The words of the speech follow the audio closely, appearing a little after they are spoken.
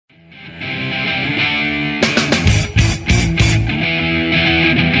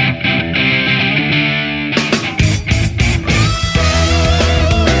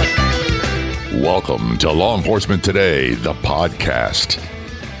to Law Enforcement Today, the podcast.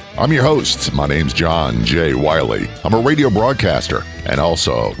 I'm your host. My name's John J. Wiley. I'm a radio broadcaster and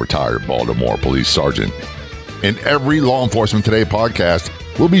also retired Baltimore police sergeant. In every Law Enforcement Today podcast,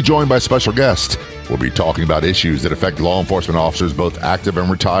 we'll be joined by special guests. We'll be talking about issues that affect law enforcement officers, both active and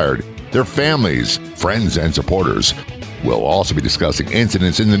retired, their families, friends, and supporters. We'll also be discussing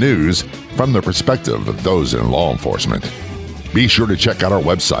incidents in the news from the perspective of those in law enforcement. Be sure to check out our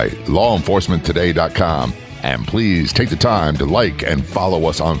website, lawenforcementtoday.com, and please take the time to like and follow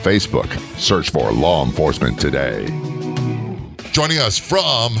us on Facebook. Search for Law Enforcement Today. Joining us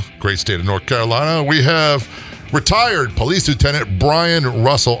from great state of North Carolina, we have retired Police Lieutenant Brian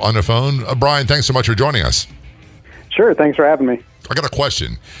Russell on the phone. Brian, thanks so much for joining us. Sure, thanks for having me. I got a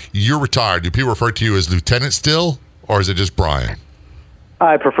question. You're retired. Do people refer to you as Lieutenant still, or is it just Brian?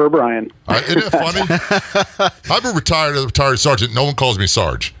 I prefer Brian. Isn't it funny? I'm a retired sergeant. No one calls me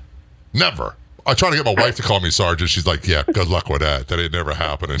Sarge. Never. I try to get my wife to call me Sarge, and she's like, yeah, good luck with that. That ain't never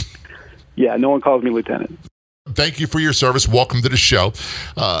happening. Yeah, no one calls me Lieutenant. Thank you for your service. Welcome to the show.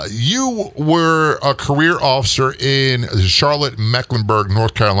 You were a career officer in the Charlotte Mecklenburg,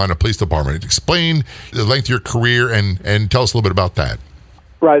 North Carolina Police Department. Explain the length of your career and tell us a little bit about that.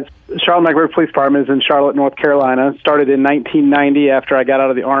 Right. Charlotte Mecklenburg Police Department is in Charlotte, North Carolina. Started in 1990 after I got out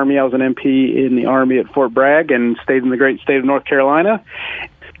of the Army. I was an MP in the Army at Fort Bragg and stayed in the great state of North Carolina.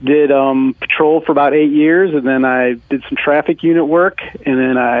 Did patrol for about 8 years, and then I did some traffic unit work, and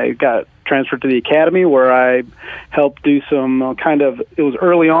then I got transferred to the academy where I helped do some it was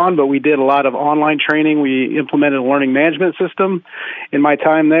early on, but we did a lot of online training. We implemented a learning management system in my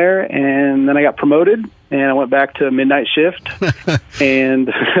time there, and then I got promoted, and I went back to midnight shift and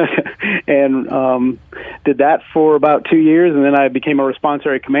did that for about 2 years, and then I became a response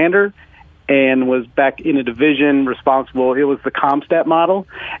area commander and was back in a division responsible. It was the CompStat model,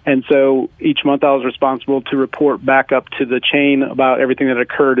 and so each month I was responsible to report back up to the chain about everything that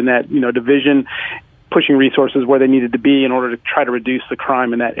occurred in that division, pushing resources where they needed to be in order to try to reduce the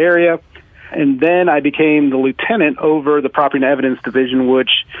crime in that area. And then I became the lieutenant over the Property and Evidence Division,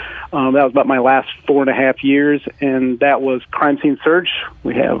 which that was about my last 4.5 years, and that was crime scene search.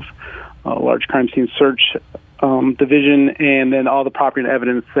 We have a large crime scene search division, and then all the property and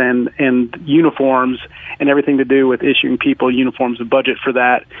evidence and uniforms and everything to do with issuing people uniforms, a budget for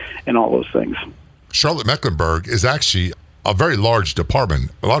that, and all those things. Charlotte Mecklenburg is actually a very large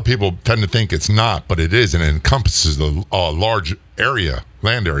department. A lot of people tend to think it's not, but it is, and it encompasses a large area,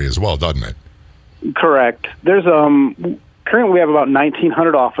 land area as well, doesn't it? Correct. There's currently we have about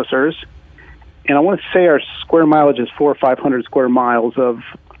 1,900 officers, and I want to say our square mileage is 400 or 500 square miles of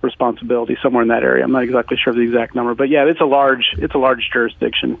responsibility, somewhere in that area. I'm not exactly sure of the exact number, but yeah, it's a large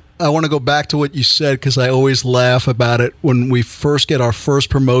jurisdiction. I want to go back to what you said because I always laugh about it when we first get our first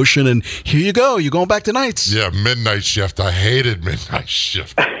promotion, and here you go, you're going back to nights. Yeah, midnight shift. I hated midnight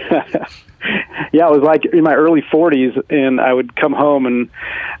shift. Yeah, it was like in my early 40s, and I would come home and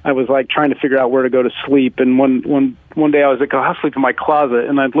I was like trying to figure out where to go to sleep. And one day I was like, I'll sleep in my closet.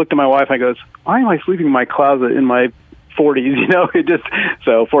 And I looked at my wife and I goes, why am I sleeping in my closet in my 40s?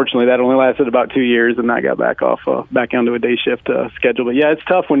 So fortunately that only lasted about 2 years, and I got back onto a day shift schedule. But yeah, it's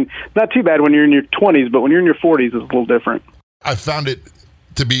tough not too bad when you're in your 20s, but when you're in your 40s, it's a little different. I found it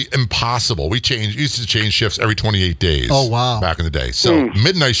to be impossible. We used to change shifts every 28 days. Oh, wow. Back in the day. So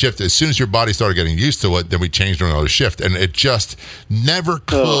midnight shift, as soon as your body started getting used to it, then we changed to another shift, and it just never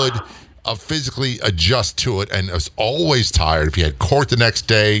could physically adjust to it, and I was always tired. If you had court the next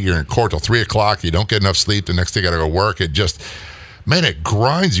day, you're in court till 3 o'clock, you don't get enough sleep, the next day you got to go work. It just, man, it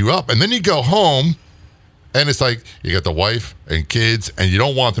grinds you up. And then you go home, and it's like you got the wife and kids, and you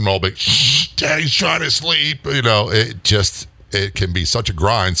don't want them all big, shh, daddy's trying to sleep. It can be such a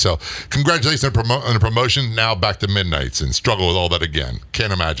grind. So congratulations on the promotion. Now back to midnights and struggle with all that again.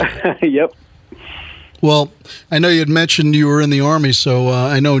 Can't imagine it. Yep. Well, I know you had mentioned you were in the Army, so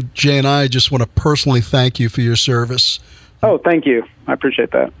I know Jay and I just want to personally thank you for your service. Oh, thank you. I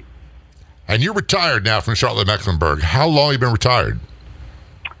appreciate that. And you're retired now from Charlotte Mecklenburg. How long have you been retired?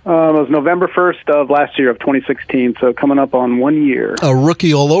 It was November 1st of last year of 2016, so coming up on 1 year. A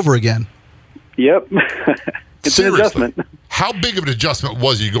rookie all over again. Yep. It's Seriously, an adjustment. How big of an adjustment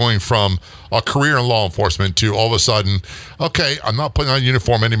was you going from a career in law enforcement to all of a sudden, okay, I'm not putting on a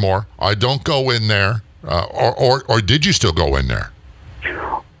uniform anymore. I don't go in there. Or did you still go in there?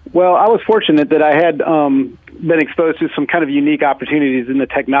 Well, I was fortunate that I had been exposed to some kind of unique opportunities in the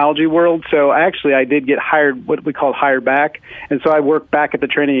technology world. So I did get hired, what we call hired back. And so I worked back at the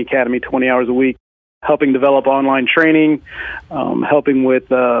training academy 20 hours a week. helping develop online training, helping with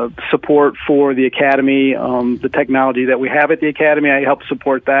support for the academy, the technology that we have at the academy. I help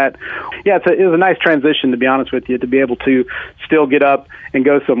support that. Yeah, it was a nice transition, to be honest with you, to be able to still get up and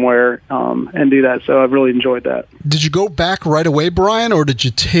go somewhere and do that. So I've really enjoyed that. Did you go back right away, Brian, or did you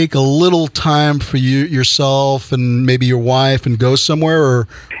take a little time for yourself and maybe your wife and go somewhere? Or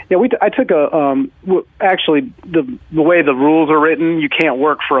yeah, I took actually, the way the rules are written, you can't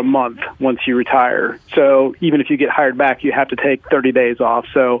work for a month once you retire. So even if you get hired back, you have to take 30 days off.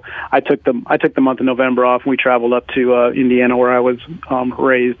 So I took the month of November off, and we traveled up to Indiana, where I was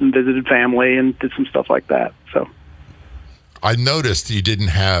raised, and visited family and did some stuff like that. So I noticed you didn't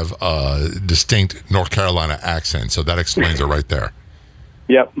have a distinct North Carolina accent, so that explains it right there.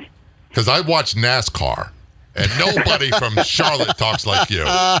 Yep. Because I watch NASCAR, and nobody from Charlotte talks like you.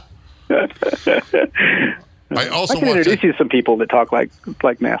 I can introduce you to some people that talk like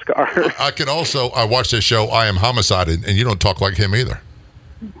NASCAR. I watched this show, I Am Homicide, and you don't talk like him either.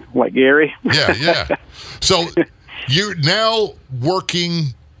 Like Gary? Yeah. So you're now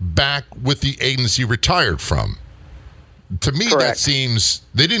working back with the agency retired from. To me, Correct. That seems,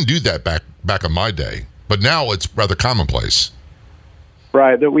 they didn't do that back in my day, but now it's rather commonplace.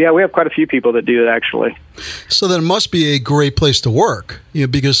 Right. We have quite a few people that do it, actually. So then it must be a great place to work,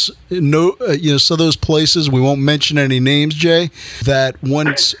 because so those places, we won't mention any names, Jay, that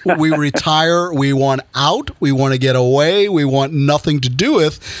once we retire, we want out, we want to get away, we want nothing to do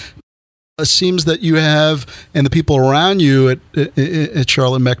with. It seems that you have, and the people around you at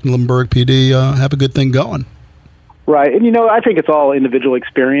Charlotte-Mecklenburg PD have a good thing going. Right. And, I think it's all individual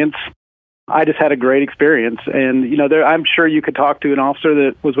experience. I just had a great experience. And, I'm sure you could talk to an officer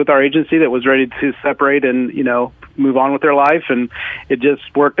that was with our agency that was ready to separate and, move on with their life. And it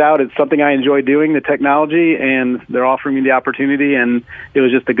just worked out. It's something I enjoy doing, the technology, and they're offering me the opportunity, and it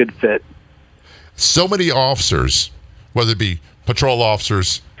was just a good fit. So many officers, whether it be patrol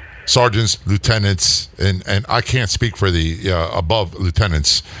officers, sergeants, lieutenants, and I can't speak for the above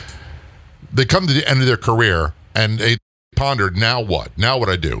lieutenants, they come to the end of their career and they pondered, now what? Now what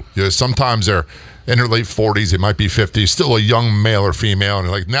I do? Sometimes they're in their late 40s, they might be 50s, still a young male or female, and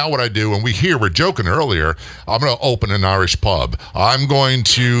they're like, now what I do? And we're joking earlier, I'm going to open an Irish pub. I'm going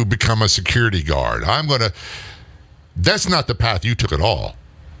to become a security guard. That's not the path you took at all.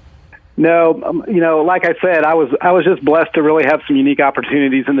 No, like I said, I was just blessed to really have some unique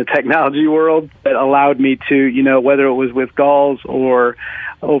opportunities in the technology world that allowed me to, whether it was with Galls or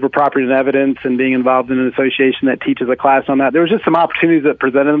over property and evidence and being involved in an association that teaches a class on that. There was just some opportunities that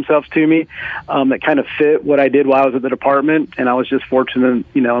presented themselves to me that kind of fit what I did while I was at the department, and I was just fortunate,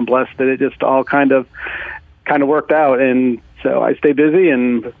 and blessed that it just all kind of worked out. And so I stay busy,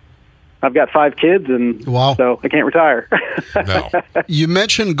 and I've got 5 kids, and wow. So I can't retire. No. You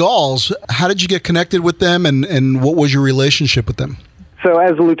mentioned Galls. How did you get connected with them, and what was your relationship with them? So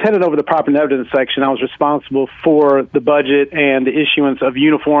as a lieutenant over the property and evidence section, I was responsible for the budget and the issuance of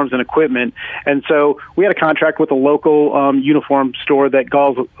uniforms and equipment. And so we had a contract with a local uniform store that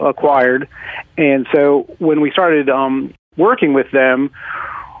Galls acquired. And so when we started working with them,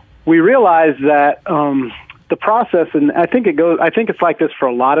 we realized that the process, and I think it's like this for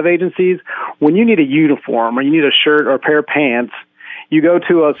a lot of agencies, when you need a uniform or you need a shirt or a pair of pants, you go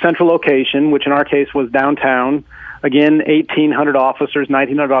to a central location, which in our case was downtown. Again, 1,800 officers,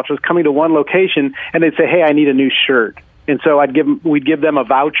 1,900 officers coming to one location, and they'd say, "Hey, I need a new shirt." And so we'd give them a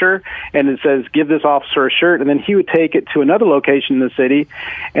voucher, and it says, "Give this officer a shirt," and then he would take it to another location in the city,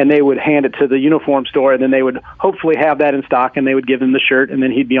 and they would hand it to the uniform store, and then they would hopefully have that in stock, and they would give him the shirt, and then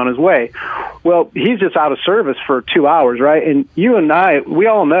he'd be on his way. Well, he's just out of service for 2 hours, right? And you and I, we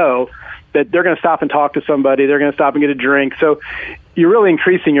all know that they're going to stop and talk to somebody, they're going to stop and get a drink, so you're really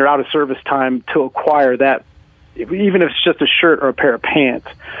increasing your out-of-service time to acquire that, even if it's just a shirt or a pair of pants.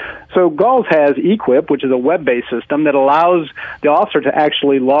 So Galls has Equip, which is a web-based system that allows the officer to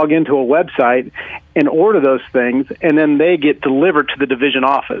actually log into a website and order those things, and then they get delivered to the division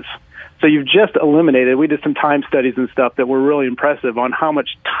office. So you've just eliminated, we did some time studies and stuff that were really impressive on how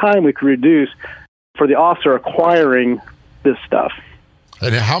much time we could reduce for the officer acquiring this stuff.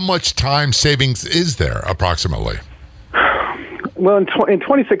 And how much time savings is there approximately? Well, in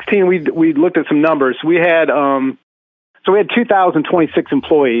 2016, we looked at some numbers. We had 2,026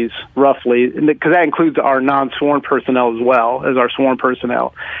 employees, roughly, because that includes our non-sworn personnel as well as our sworn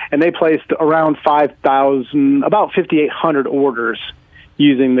personnel. And they placed around 5,000, about 5,800 orders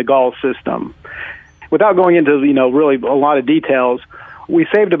using the Galls system. Without going into, really a lot of details, we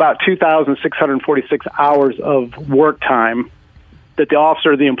saved about 2,646 hours of work time that the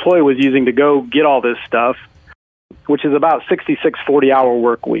officer or the employee was using to go get all this stuff. which is about 66 40-hour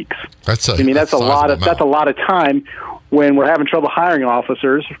work weeks. That's a lot of time when we're having trouble hiring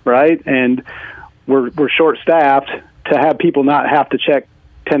officers, right? And we're short-staffed to have people not have to check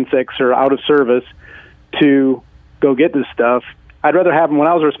 10-6 or out of service to go get this stuff. I'd rather have them, when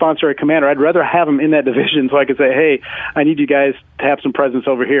I was a response area commander, I'd rather have them in that division so I could say, hey, I need you guys to have some presence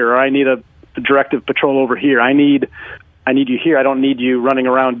over here, or I need a directive patrol over here. I need you here. I don't need you running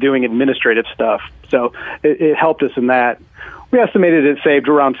around doing administrative stuff. So it helped us in that. We estimated it saved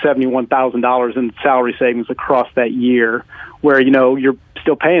around $71,000 in salary savings across that year, where, you're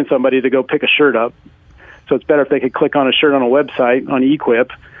still paying somebody to go pick a shirt up. So it's better if they could click on a shirt on a website, on eQuip,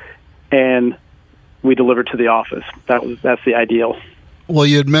 and we deliver to the office. That's the ideal. Well,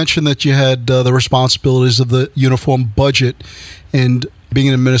 you had mentioned that you had the responsibilities of the uniform budget, and being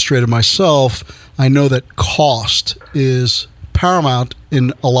an administrator myself, I know that cost is paramount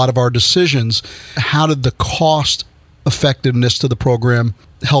in a lot of our decisions. How did the cost effectiveness to the program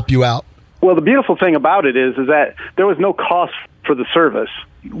help you out? Well, the beautiful thing about it is that there was no cost for the service.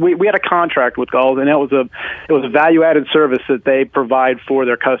 We had a contract with Gulls, and it was a value-added service that they provide for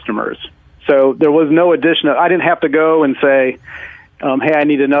their customers. So there was no additional. I didn't have to go and say, hey, I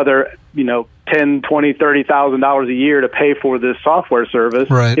need another, $10,000, $20,000, $30,000 a year to pay for this software service.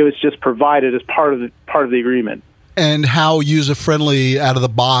 Right. It was just provided as part of the agreement. And how user-friendly out of the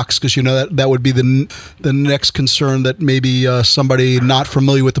box, because that would be the next concern that maybe somebody not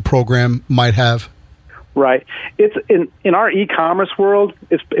familiar with the program might have. Right. It's in our e-commerce world,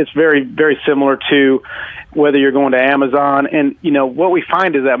 it's very, very similar to whether you're going to Amazon. And, what we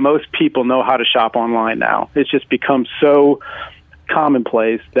find is that most people know how to shop online now. It's just become so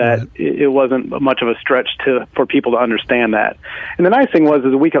commonplace that it wasn't much of a stretch for people to understand that. And the nice thing was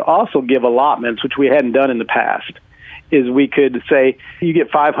that we could also give allotments, which we hadn't done in the past, is we could say, you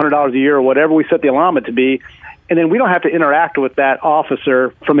get $500 a year or whatever we set the allotment to be, and then we don't have to interact with that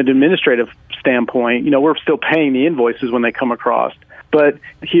officer from an administrative standpoint. We're still paying the invoices when they come across, but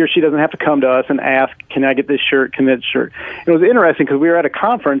he or she doesn't have to come to us and ask, can I get this shirt, can that shirt? It was interesting because we were at a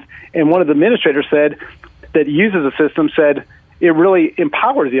conference, and one of the administrators said that uses the system said, it really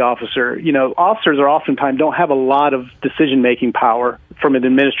empowers the officer. Officers are oftentimes don't have a lot of decision-making power from an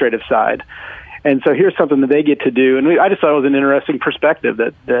administrative side. And so here's something that they get to do. And I just thought it was an interesting perspective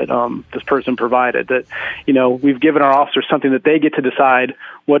that this person provided, that, we've given our officers something that they get to decide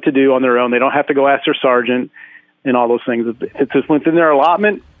what to do on their own. They don't have to go ask their sergeant and all those things. If it's just within their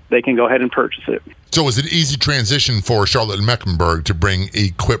allotment, they can go ahead and purchase it. So was it an easy transition for Charlotte and Mecklenburg to bring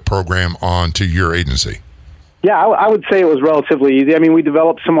eQuip program onto your agency? Yeah, I would say it was relatively easy. I mean, we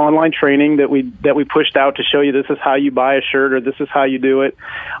developed some online training that we pushed out to show you this is how you buy a shirt or this is how you do it.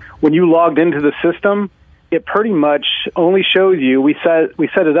 When you logged into the system, it pretty much only shows you. We set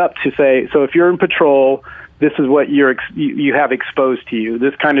it up to say, so if you're in patrol, this is what you have exposed to you.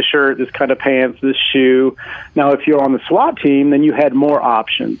 This kind of shirt, this kind of pants, this shoe. Now, if you're on the SWAT team, then you had more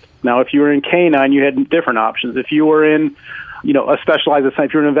options. Now, if you were in K-9, you had different options. If you were in a specialized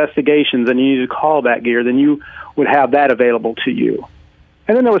assignment, if you're in investigations and you needed callback gear, then you would have that available to you.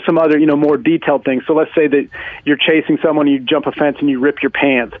 And then there was some other, more detailed things. So let's say that you're chasing someone, you jump a fence and you rip your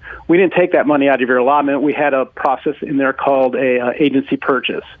pants. We didn't take that money out of your allotment. We had a process in there called a agency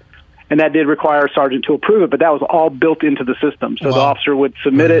purchase. And that did require a sergeant to approve it, but that was all built into the system. So the officer would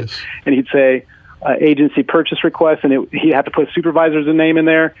submit it, and he'd say, agency purchase request, and he'd have to put supervisor's name in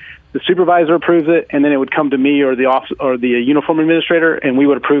there. The supervisor approves it, and then it would come to me or the uniform administrator, and we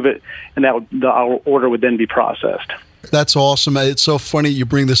would approve it, and our order would then be processed. That's awesome. It's so funny you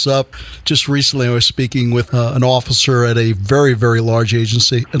bring this up. Just recently, I was speaking with an officer at a very, very large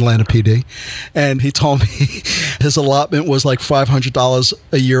agency, Atlanta PD, and he told me his allotment was like $500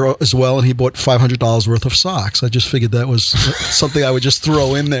 a year as well, and he bought $500 worth of socks. I just figured that was something I would just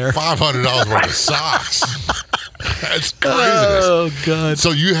throw in there. $500 worth of socks. That's craziness. Oh, God. So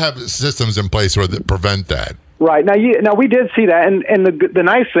you have systems in place that prevent that. Right. Now we did see that, and the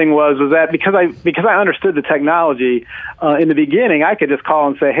nice thing was that because I understood the technology in the beginning, I could just call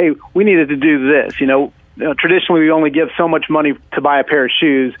and say, hey, we needed to do this. Traditionally we only give so much money to buy a pair of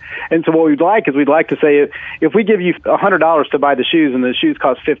shoes, and so what we'd like to say, if we give you $100 to buy the shoes and the shoes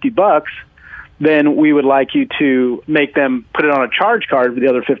cost $50, then we would like you to make them put it on a charge card for the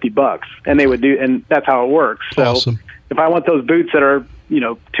other $50, and they would do, and that's how it works. So awesome. if I want those boots that are,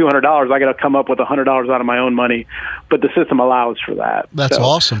 $200, I got to come up with $100 out of my own money, but the system allows for that. That's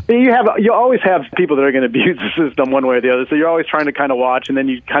awesome. You always have people that are going to abuse the system one way or the other, so you're always trying to kind of watch, and then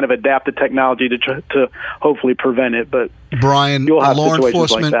you kind of adapt the technology to hopefully prevent it. But Brian, law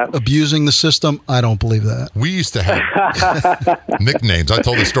enforcement like abusing the system, I don't believe that. We used to have nicknames. I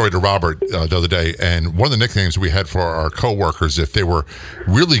told this story to Robert the other day, and one of the nicknames we had for our coworkers, if they were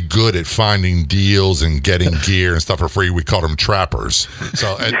really good at finding deals and getting gear and stuff for free, we called them trappers.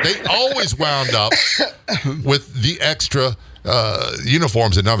 So and they always wound up with the extra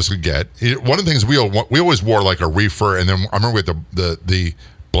uniforms that none of us could get. One of the things we always wore like a reefer, and then I remember we had the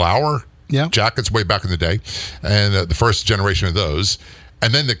blower jackets way back in the day, and the first generation of those.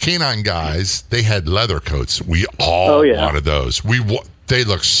 And then the K-9 guys, they had leather coats. We all wanted those. They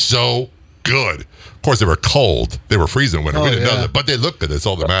looked so good. Of course, they were cold. They were freezing in winter. We didn't know that, but they looked good. That's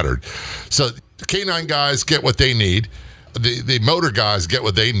all that mattered. So the K-9 guys get what they need. The motor guys get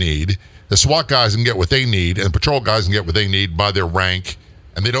what they need. The SWAT guys can get what they need, and the patrol guys can get what they need by their rank,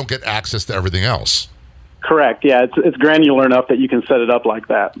 and they don't get access to everything else. Correct. Yeah, it's granular enough that you can set it up like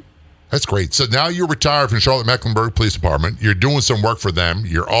that. That's great. So now you're retired from Charlotte-Mecklenburg Police Department. You're doing some work for them.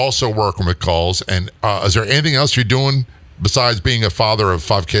 You're also working with calls. And is there anything else you're doing besides being a father of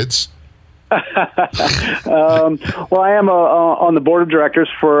 5 kids? Well, I am on the board of directors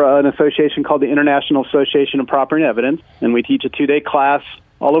for an association called the International Association of Property and Evidence, and we teach a 2-day class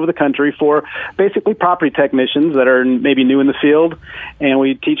all over the country for basically property technicians that are maybe new in the field, and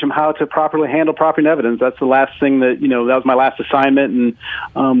we teach them how to properly handle property and evidence. That's the last thing that that was my last assignment,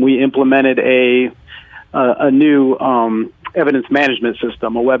 and we implemented a new evidence management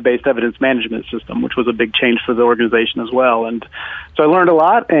system, a web-based evidence management system, which was a big change for the organization as well. And so I learned a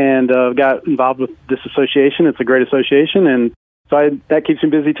lot and got involved with this association. It's a great association, and so that keeps me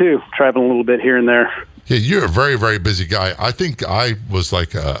busy too, traveling a little bit here and there. Yeah, you're a very, very busy guy. I think I was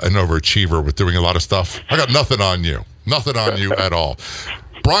like an overachiever with doing a lot of stuff. I got nothing on you. Nothing on you at all.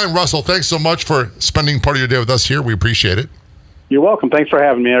 Brian Russell, thanks so much for spending part of your day with us here. We appreciate it. You're welcome. Thanks for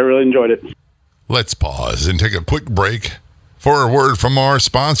having me. I really enjoyed it. Let's pause and take a quick break for a word from our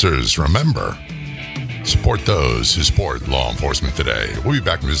sponsors. Remember, support those who support law enforcement today. We'll be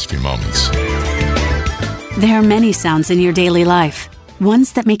back in just a few moments. There are many sounds in your daily life.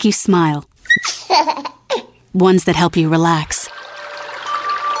 Ones that make you smile. Ones that help you relax.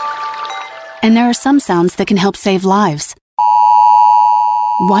 And there are some sounds that can help save lives.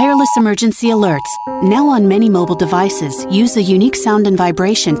 Wireless emergency alerts, now on many mobile devices, use a unique sound and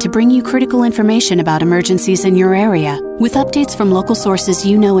vibration to bring you critical information about emergencies in your area. With updates from local sources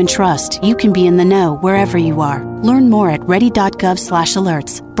you know and trust, you can be in the know wherever you are. Learn more at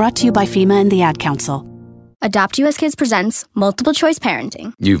ready.gov/alerts. Brought to you by FEMA and the Ad Council. Adopt US Kids presents Multiple Choice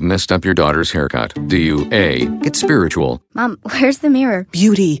Parenting. You've messed up your daughter's haircut. Do you A, get spiritual? Mom, where's the mirror?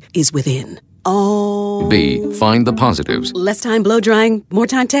 Beauty is within. Oh. B, find the positives? Less time blow drying, more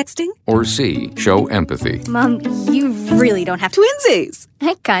time texting? Or C, show empathy? Mom, you really don't have to. Twinsies!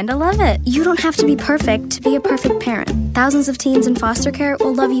 I kinda love it. You don't have to be perfect to be a perfect parent. Thousands of teens in foster care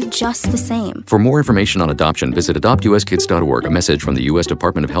will love you just the same. For more information on adoption, visit adoptuskids.org. A message from the U.S.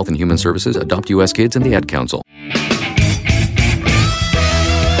 Department of Health and Human Services, Adopt U.S. Kids, and the Ad Council.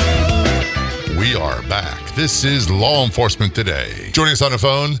 We are back. This is Law Enforcement Today. Joining us on the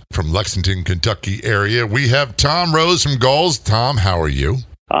phone from Lexington, Kentucky area, we have Tom Rose from Gulls. Tom, how are you?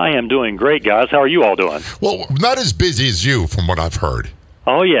 I am doing great, guys. How are you all doing? Well, not as busy as you, from what I've heard.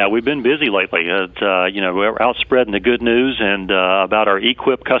 Oh, yeah, we've been busy lately. We're out spreading the good news and about our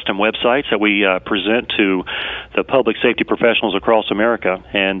eQuip custom websites that we present to the public safety professionals across America.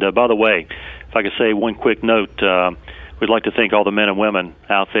 And by the way, if I could say one quick note, we'd like to thank all the men and women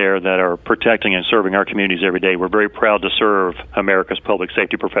out there that are protecting and serving our communities every day. We're very proud to serve America's public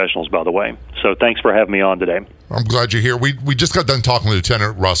safety professionals, by the way. So thanks for having me on today. I'm glad you're here. We just got done talking to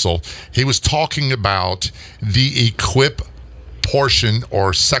Lieutenant Russell. He was talking about the equip portion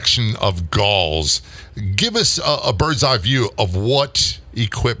or section of Gulls. Give us a bird's eye view of what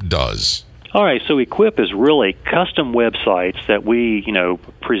equip does. All right, so eQuip is really custom websites that we,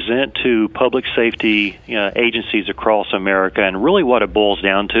 present to public safety agencies across America. And really what it boils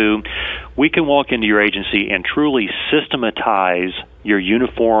down to, we can walk into your agency and truly systematize your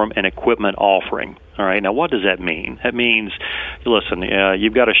uniform and equipment offering. All right, now what does that mean? That means, listen,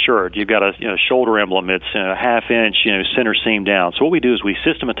 you've got a shirt, you've got a shoulder emblem, it's a half-inch, center seam down. So what we do is we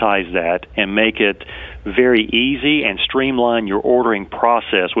systematize that and make it very easy and streamline your ordering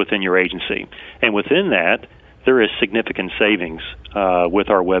process within your agency. And within that, there is significant savings with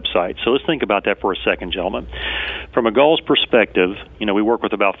our website. So let's think about that for a second, gentlemen. From a Galls perspective, we work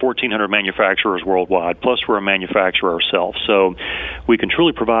with about 1,400 manufacturers worldwide, plus we're a manufacturer ourselves. So we can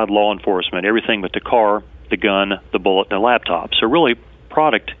truly provide law enforcement everything but the car, the gun, the bullet, and the laptop. So really,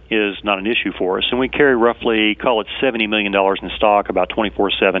 product is not an issue for us. And we carry roughly, call it $70 million in stock, about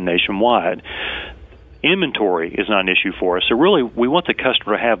 24/7 nationwide. Inventory is not an issue for us. So really, we want the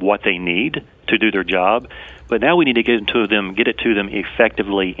customer to have what they need to do their job, but now we need to get it to them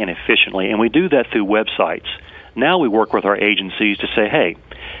effectively and efficiently, and we do that through websites. Now we work with our agencies to say, hey,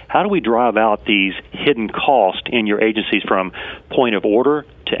 how do we drive out these hidden costs in your agencies from point of order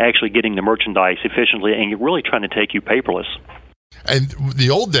to actually getting the merchandise efficiently and really trying to take you paperless? And the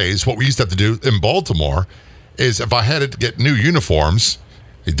old days, what we used to have to do in Baltimore is if I had to get new uniforms,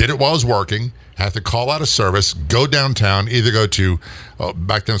 I did it while I was working, have to call out a service, go downtown, either go to,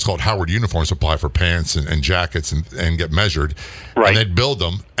 back then it's called Howard Uniform Supply for pants and jackets and get measured. Right. And they'd build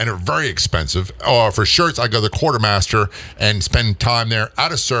them, and they're very expensive. Or for shirts, I go to the quartermaster and spend time there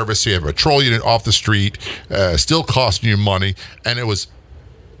out of service. So you have a patrol unit off the street, still costing you money. And it was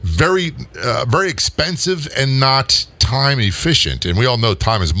very, very expensive and not time efficient. And we all know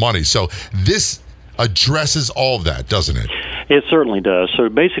time is money. So this addresses all of that, doesn't it? It certainly does. So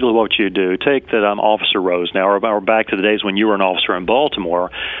basically what you do, take that I'm Officer Rose now, or back to the days when you were an officer in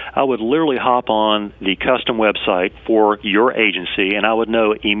Baltimore, I would literally hop on the custom website for your agency, and I would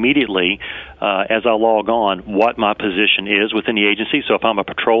know immediately as I log on what my position is within the agency. So if I'm a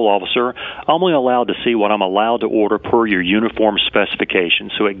patrol officer, I'm only allowed to see what I'm allowed to order per your uniform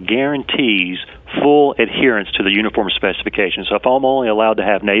specification. So it guarantees full adherence to the uniform specification. So if I'm only allowed to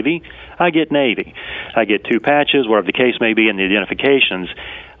have Navy, I get Navy. I get 2 patches, whatever the case may be, in the identifications.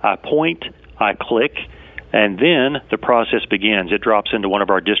 I point, I click, and then the process begins. It drops into one of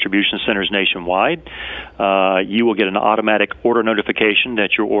our distribution centers nationwide. You will get an automatic order notification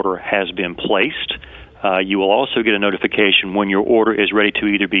that your order has been placed. You will also get a notification when your order is ready to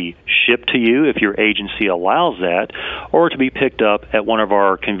either be shipped to you, if your agency allows that, or to be picked up at one of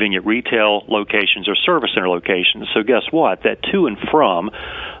our convenient retail locations or service center locations. So guess what? That to and from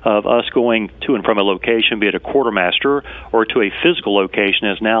of us going to and from a location, be it a quartermaster or to a physical location,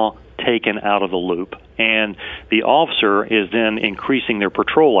 is now taken out of the loop. And the officer is then increasing their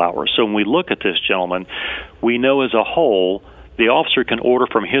patrol hours. So when we look at this, gentlemen, we know as a whole the officer can order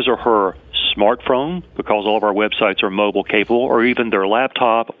from his or her smartphone, because all of our websites are mobile capable, or even their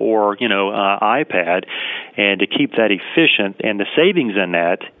laptop or iPad, and to keep that efficient. And the savings in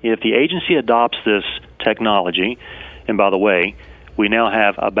that, if the agency adopts this technology, and by the way, we now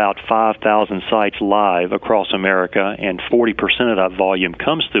have about 5,000 sites live across America, and 40% of that volume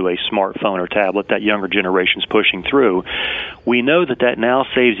comes through a smartphone or tablet that younger generation's pushing through. We know that now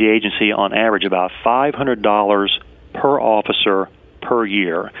saves the agency on average about $500 per officer per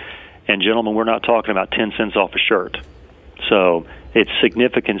year. And gentlemen, we're not talking about 10 cents off a shirt. So it's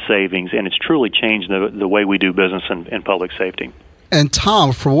significant savings, and it's truly changed the way we do business in public safety. And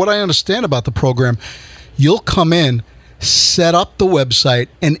Tom, from what I understand about the program, you'll come in, set up the website,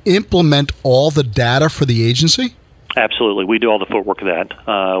 and implement all the data for the agency? Absolutely. We do all the footwork of that.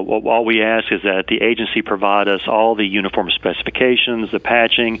 All we ask is that the agency provide us all the uniform specifications, the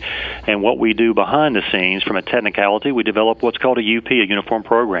patching, and what we do behind the scenes from a technicality, we develop what's called a UP, a uniform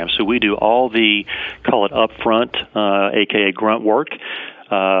program. So we do all the, call it upfront, aka grunt work.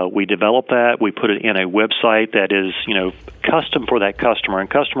 We develop that. We put it in a website that is, custom for that customer. And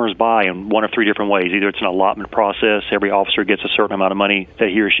customers buy in one of 3 different ways. Either it's an allotment process. Every officer gets a certain amount of money that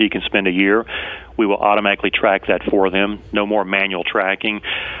he or she can spend a year. We will automatically track that for them. No more manual tracking.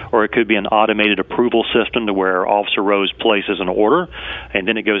 Or it could be an automated approval system to where Officer Rose places an order, and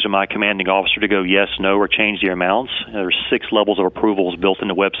then it goes to my commanding officer to go yes, no, or change the amounts. There's 6 levels of approvals built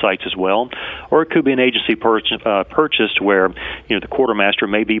into websites as well. Or it could be an agency purchased where the quartermaster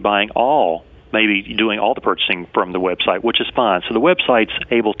may be doing all the purchasing from the website, which is fine. So the website's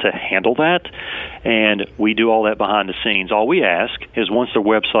able to handle that, and we do all that behind the scenes. All we ask is once the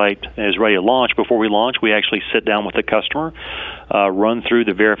website is ready to launch, before we launch, we actually sit down with the customer, run through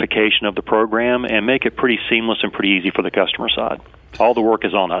the verification of the program, and make it pretty seamless and pretty easy for the customer side. All the work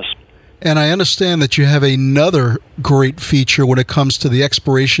is on us. And I understand that you have another great feature when it comes to the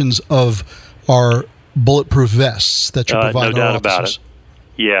expirations of our bulletproof vests that you provide no our doubt officers. about it.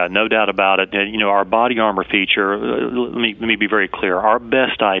 Yeah, no doubt about it. Our body armor feature, let me be very clear. Our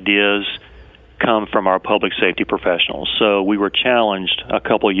best ideas come from our public safety professionals. So we were challenged a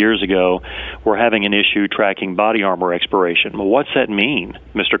couple of years ago. We're having an issue tracking body armor expiration. Well, what's that mean,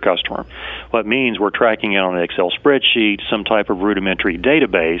 Mr. Customer? Well, it means we're tracking it on an Excel spreadsheet, some type of rudimentary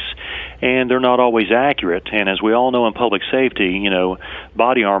database, and they're not always accurate. And as we all know in public safety,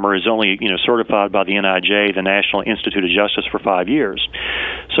 body armor is only, certified by the NIJ, the National Institute of Justice, for 5 years.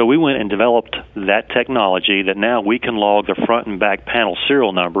 So we went and developed that technology that now we can log the front and back panel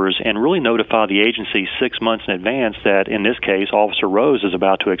serial numbers and really notify the agency 6 months in advance that, in this case, Officer Rose is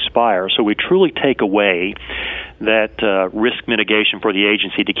about to expire. So we truly take away that risk mitigation for the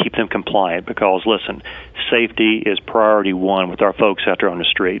agency to keep them compliant because, listen, safety is priority one with our folks out there on the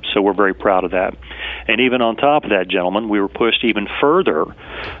street. So we're very proud of that. And even on top of that, gentlemen, we were pushed even further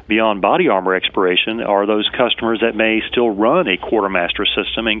beyond body armor expiration are those customers that may still run a quartermaster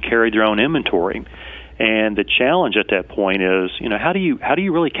system and carry their own inventory. And the challenge at that point is, how do you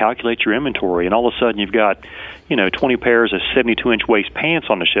really calculate your inventory? And all of a sudden you've got, 20 pairs of 72-inch waist pants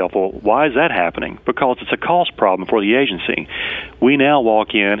on the shelf. Well, why is that happening? Because it's a cost problem for the agency. We now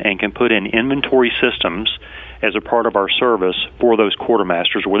walk in and can put in inventory systems as a part of our service for those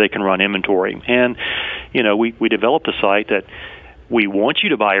quartermasters where they can run inventory. And, we developed a site that we want you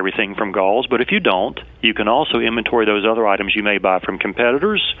to buy everything from Galls, but if you don't, you can also inventory those other items you may buy from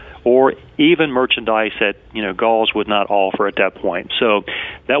competitors or even merchandise that, Galls would not offer at that point. So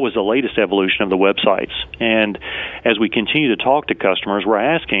that was the latest evolution of the websites. And as we continue to talk to customers, we're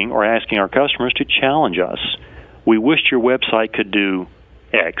asking our customers to challenge us. We wish your website could do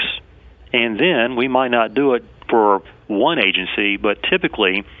X. And then we might not do it for one agency, but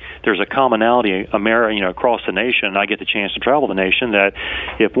typically there's a commonality across the nation, and I get the chance to travel the nation, that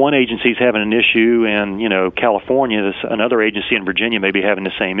if one agency is having an issue in California, another agency in Virginia may be having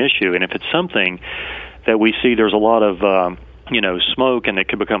the same issue. And if it's something that we see there's a lot of smoke and it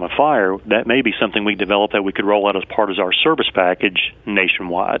could become a fire, that may be something we develop that we could roll out as part of our service package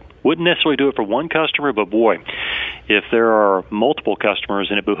nationwide. Wouldn't necessarily do it for one customer, but boy, if there are multiple customers,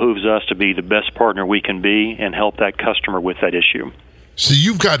 and it behooves us to be the best partner we can be and help that customer with that issue. So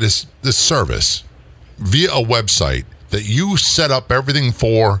you've got this service via a website that you set up everything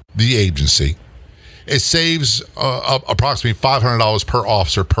for the agency. It saves approximately $500 per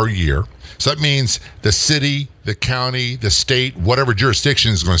officer per year. So that means the city, the county, the state, whatever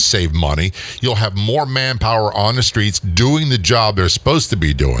jurisdiction is going to save money. You'll have more manpower on the streets doing the job they're supposed to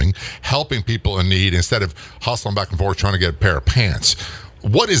be doing, helping people in need instead of hustling back and forth trying to get a pair of pants.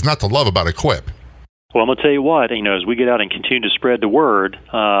 What is not to love about Equip? Well, I'm going to tell you what, as we get out and continue to spread the word,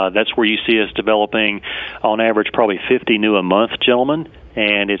 that's where you see us developing, on average, probably 50 new a month, gentlemen.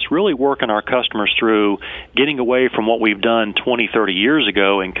 And it's really working our customers through getting away from what we've done 20, 30 years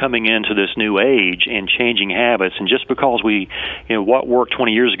ago and coming into this new age and changing habits. And just because what worked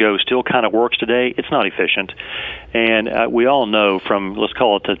 20 years ago still kind of works today, it's not efficient. And we all know from, let's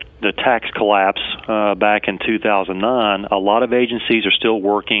call it the tax collapse back in 2009, a lot of agencies are still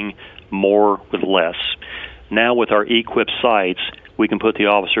working more with less. Now with our Equip sites, we can put the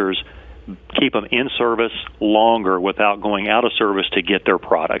officers, keep them in service longer without going out of service to get their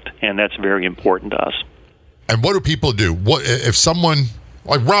product, and that's very important to us. And what do people do? What if someone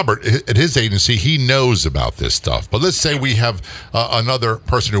like Robert at his agency, he knows about this stuff, but let's say we have another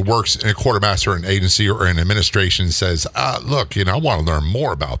person who works in a quartermaster, an agency, or an administration says, look, I want to learn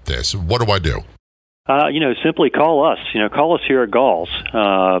more about this. What do I do? Simply call us. Call us here at Galls,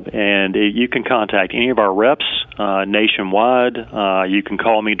 and you can contact any of our reps nationwide. You can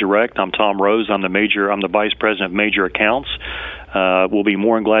call me direct. I'm Tom Rose. I'm the Vice President of Major Accounts. We'll be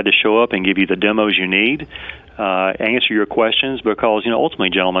more than glad to show up and give you the demos you need. Answer your questions because, ultimately,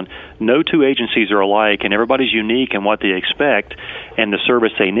 gentlemen, no two agencies are alike, and everybody's unique in what they expect and the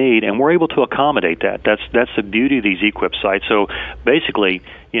service they need, and we're able to accommodate that. That's the beauty of these Equip sites. So basically,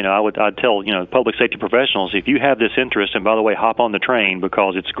 I'd tell, public safety professionals, if you have this interest, and by the way, hop on the train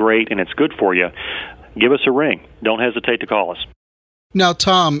because it's great and it's good for you, give us a ring. Don't hesitate to call us. Now,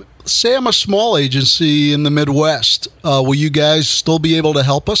 Tom, say I'm a small agency in the Midwest. Will you guys still be able to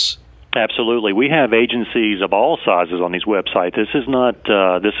help us? Absolutely. We have agencies of all sizes on these websites. This is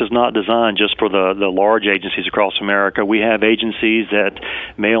not designed just for the large agencies across America. We have agencies that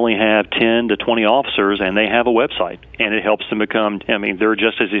may only have 10 to 20 officers, and they have a website, and it helps them become, they're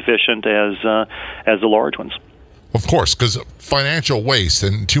just as efficient as the large ones. Of course, because financial waste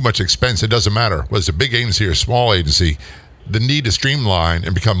and too much expense, it doesn't matter whether it's a big agency or a small agency. The need to streamline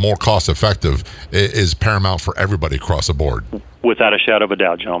and become more cost-effective is paramount for everybody across the board. Without a shadow of a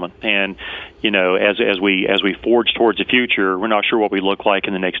doubt, gentlemen. And as we forge towards the future, we're not sure what we look like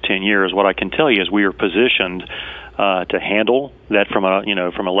in the next 10 years. What I can tell you is we are positioned to handle that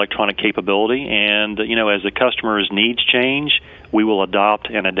from electronic capability. And as the customer's needs change, we will adopt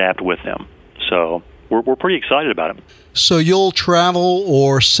and adapt with them. So we're pretty excited about it. So you'll travel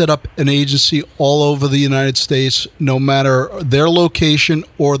or set up an agency all over the United States, no matter their location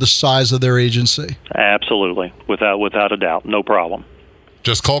or the size of their agency? Absolutely, without a doubt, no problem.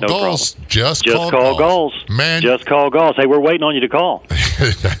 Just call Galls. Just call Galls. Man. Just call Galls. Hey, we're waiting on you to call.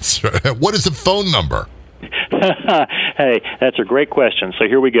 That's right. What is the phone number? Hey, that's a great question. So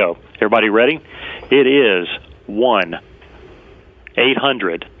here we go. Everybody ready? It is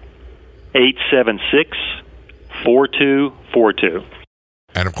 1-800-876-4242.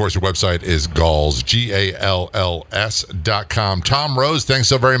 And, of course, your website is Galls, GALLS.com. Tom Rose, thanks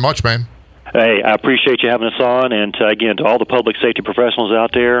so very much, man. Hey, I appreciate you having us on. And, again, to all the public safety professionals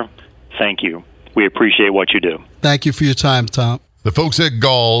out there, thank you. We appreciate what you do. Thank you for your time, Tom. The folks at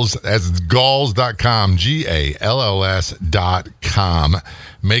Galls, as Galls.com, GALLS.com,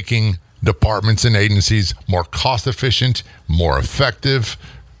 making departments and agencies more cost-efficient, more effective,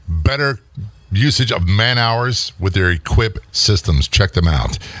 better usage of man hours with their equipped systems. Check them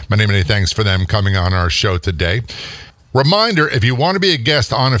out. Many thanks for them coming on our show today. Reminder, if you want to be a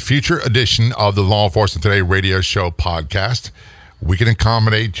guest on a future edition of the Law Enforcement Today radio show podcast, we can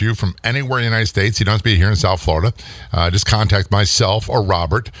accommodate you from anywhere in the United States. You don't have to be here in South Florida. Just contact myself or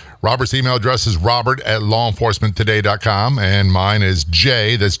Robert. Robert's email address is robert@lawenforcementtoday.com, and mine is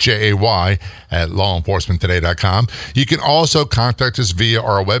Jay, that's Jay, @lawenforcementtoday.com. You can also contact us via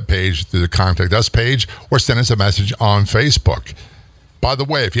our webpage through the Contact Us page, or send us a message on Facebook. By the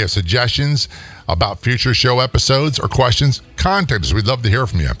way, if you have suggestions about future show episodes or questions, contact us. We'd love to hear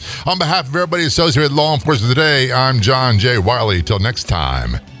from you. On behalf of everybody associated with Law Enforcement Today, I'm John J. Wiley. Till next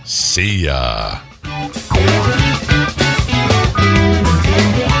time, see ya.